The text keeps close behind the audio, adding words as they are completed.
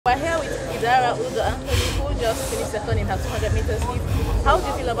Idara Udoh, who just finished second in her 200 meters lead. How do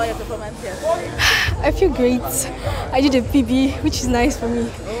you feel about your performance here today? I feel great. I did a PB, which is nice for me.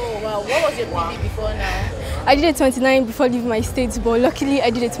 Oh wow, what was your PB before now? I did a 29 before leaving my state, but luckily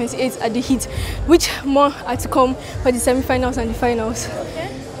I did a 28 at the heat, which more had to come for the semi-finals and the finals. Okay.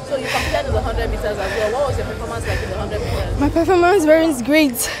 So you competed in the 100 meters as well. What was your performance like in the 100 meters? My performance was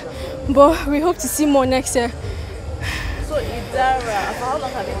great, but we hope to see more next year. So Idara, for how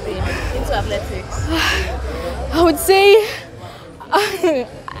long have you been into athletics? I would say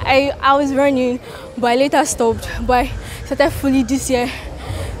I was running, but I later stopped. But I started fully this year.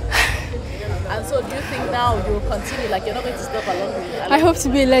 And so do you think now you will continue, like you're not going to stop along the way? I hope to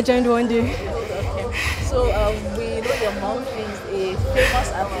be a legend one day. Okay. So we know your mom is a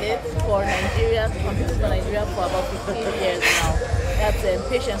famous athlete for Nigeria, competing for Nigeria for about 15 years now. That's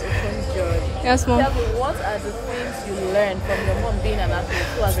Patience Okon-George. Yes, Mom. Tell me, what are the things you learned from your mom being an athlete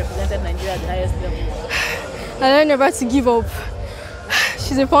who has represented Nigeria at the highest level? I learned never to give up.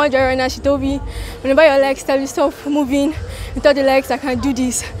 She's a pounder right now. She told me, whenever your legs tell you stop moving, you tell the legs, I can do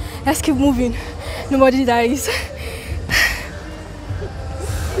this. Let's keep moving. Nobody dies.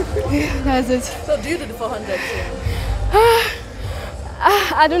 That's it. So do you do the 400 too?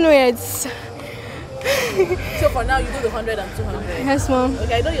 I don't know yet. So for now, you do the 100 and 200? Yes, Mom.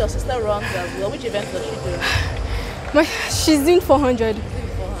 Okay, I know your sister runs as well. Which event does she do? She's doing 400. She's doing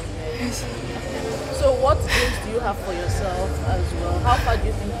 400. Yes. So what dreams do you have for yourself as well? How far do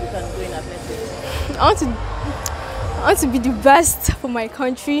you think you can go in athletics? I want to be the best for my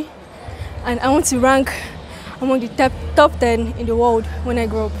country, and I want to rank among the top 10 in the world when I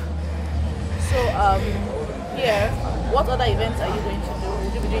grow up. So here, what other events are you going to do?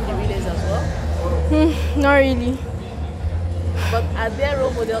 Will you be doing the relays as well? Not really. But are there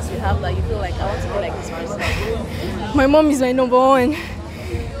role models you have that you feel like, I want to be like this person? My mom is my number one.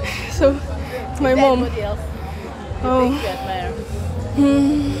 So it's my mom. Anybody else Oh. you think you admire?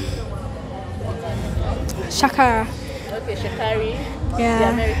 Shakara. Okay, Shakari, Yeah. the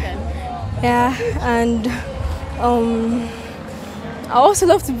American. Yeah, and I also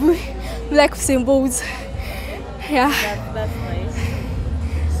love to be like Usain Bolt. Yeah. That's nice.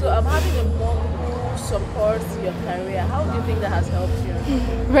 So having a mom who supports your career, how do you think that has helped you?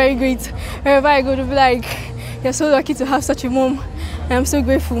 Very great. Wherever I go, to be like, you're so lucky to have such a mom, and I'm so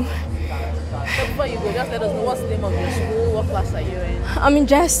grateful. So before you go, just let us know what's the name of your school, what class are you in? I'm in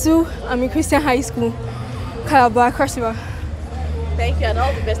JS2. I'm in Christian High School, Calabar, Cross River. Thank you and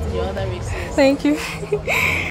all the best in your other races. Thank you.